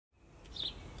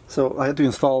So I had to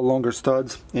install longer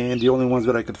studs, and the only ones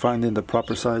that I could find in the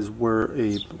proper size were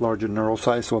a larger knurl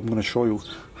size, so I'm going to show you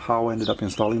how I ended up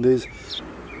installing these.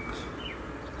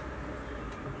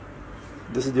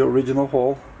 This is the original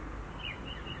hole.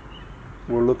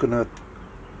 We're looking at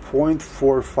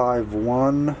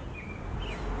 0.451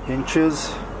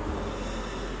 inches.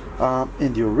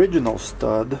 And the original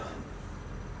stud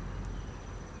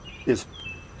is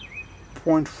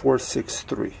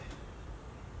 0.463.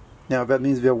 Now that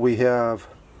means that we have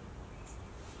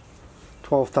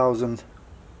 12,000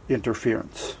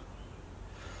 interference.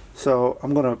 So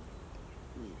I'm going to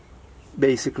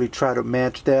basically try to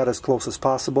match that as close as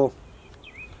possible.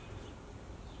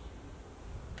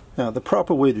 Now the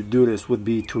proper way to do this would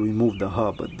be to remove the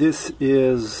hub, but this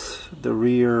is the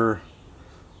rear,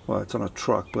 well, it's on a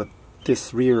truck, but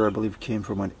this rear I believe came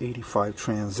from an 85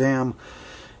 Trans Am,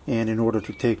 and in order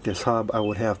to take this hub I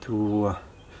would have to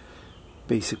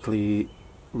basically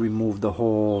remove the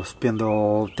whole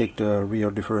spindle, take the rear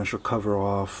differential cover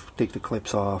off, take the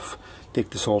clips off,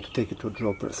 take this all to take it to a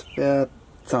drill press. That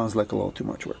sounds like a little too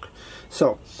much work.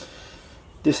 So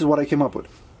this is what I came up with.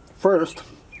 First,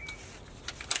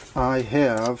 I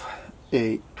have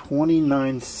a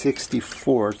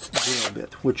 29/64 drill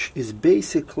bit, which is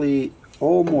basically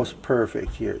almost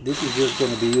perfect here. This is just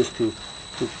going to be used to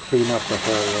clean up the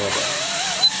hole a little bit.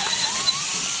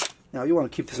 Now you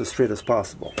want to keep this as straight as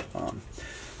possible.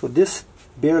 So this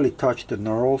barely touched the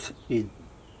knurls. It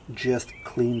just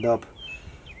cleaned up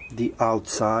the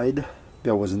outside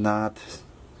that was not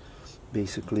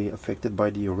basically affected by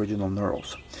the original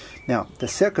knurls. Now the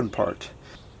second part,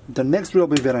 the next drill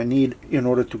bit that I need in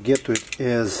order to get to it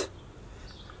is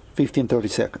 15-30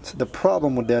 seconds. The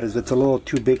problem with that is it's a little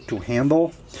too big to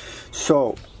handle.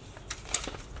 So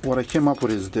what I came up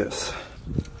with is this.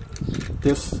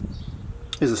 This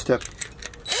is a step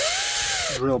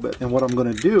drill bit, and what I'm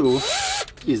going to do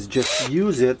is just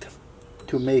use it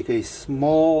to make a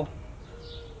small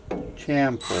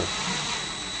chamfer.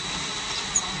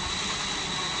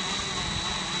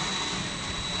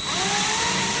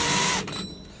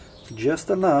 Just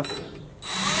enough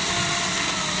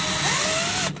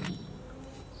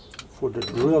for the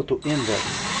drill to index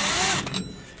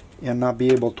and not be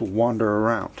able to wander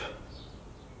around.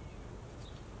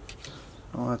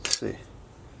 Let's see.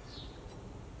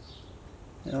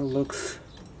 That looks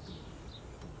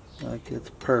like it's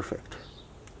perfect.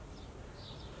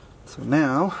 So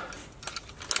now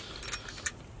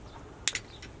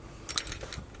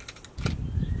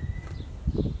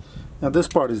this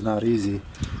part is not easy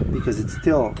because it's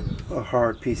still a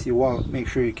hard piece. You want to make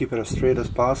sure you keep it as straight as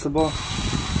possible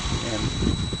and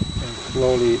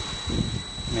slowly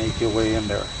make your way in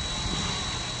there.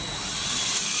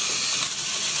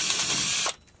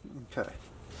 Okay.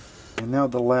 And now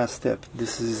the last step.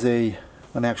 This is an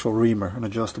actual reamer, an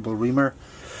adjustable reamer,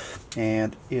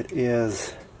 and it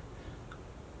is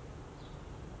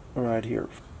right here,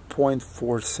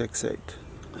 0.468.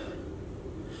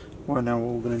 Well, now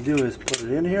what we're going to do is put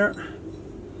it in here,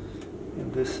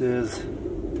 and this is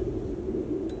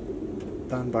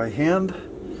done by hand.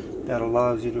 That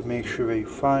allows you to make sure that you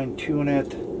fine-tune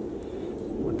it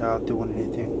without doing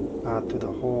anything to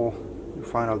the hole. Your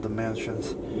final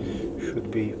dimensions should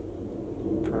be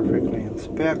perfectly in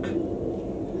spec.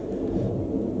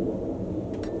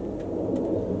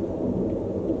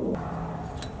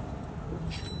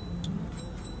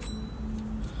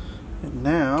 And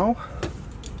now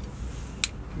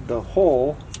the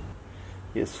hole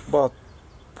is about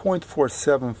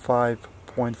 0.475,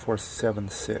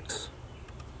 0.476.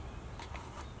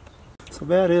 So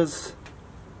that is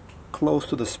close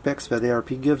to the specs that ARP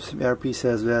gives. ARP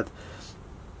says that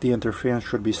the interference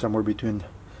should be somewhere between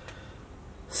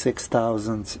 6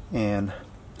 thousandths and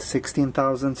 16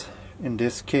 thousandths. In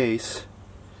this case,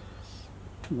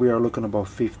 we are looking about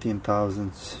 15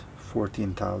 thousandths,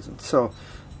 14 thousandths. So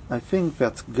I think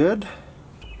that's good.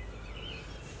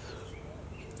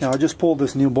 Now I just pulled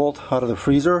this new bolt out of the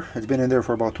freezer. It's been in there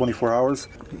for about 24 hours.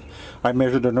 I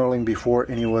measured the knurling before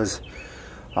and it was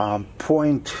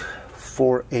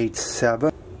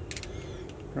 0.487.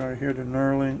 Right here the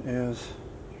knurling is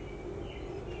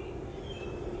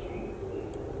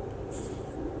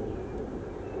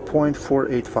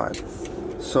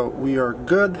 0.485. So we are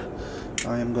good.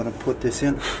 I am going to put this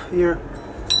in here,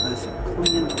 nice and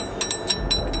clean,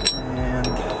 and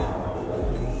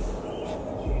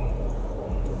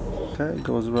okay, it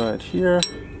goes right here.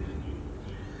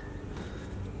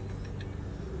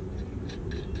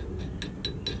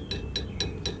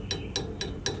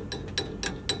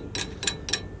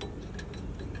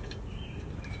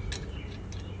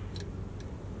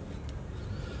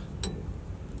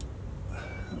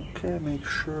 Okay, make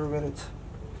sure that it's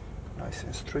nice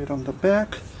and straight on the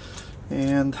back,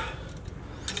 and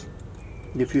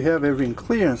if you have everything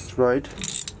clearance right,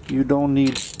 you don't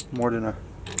need more than a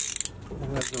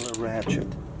regular ratchet.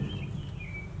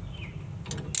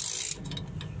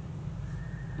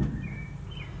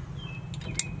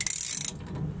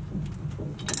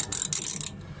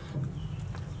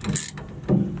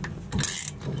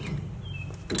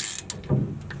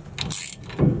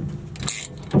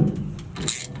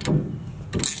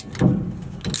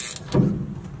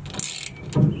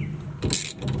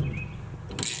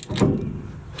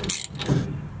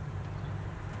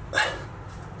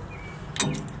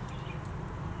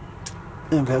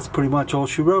 And that's pretty much all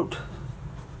she wrote.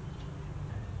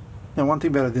 And one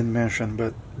thing that I didn't mention,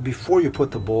 but before you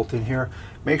put the bolt in here,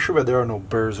 make sure that there are no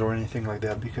burrs or anything like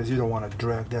that, because you don't want to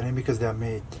drag that in, because that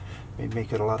may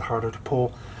make it a lot harder to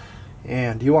pull.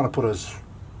 And you want to put a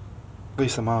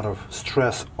least amount of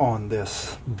stress on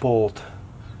this bolt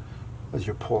as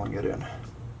you're pulling it in.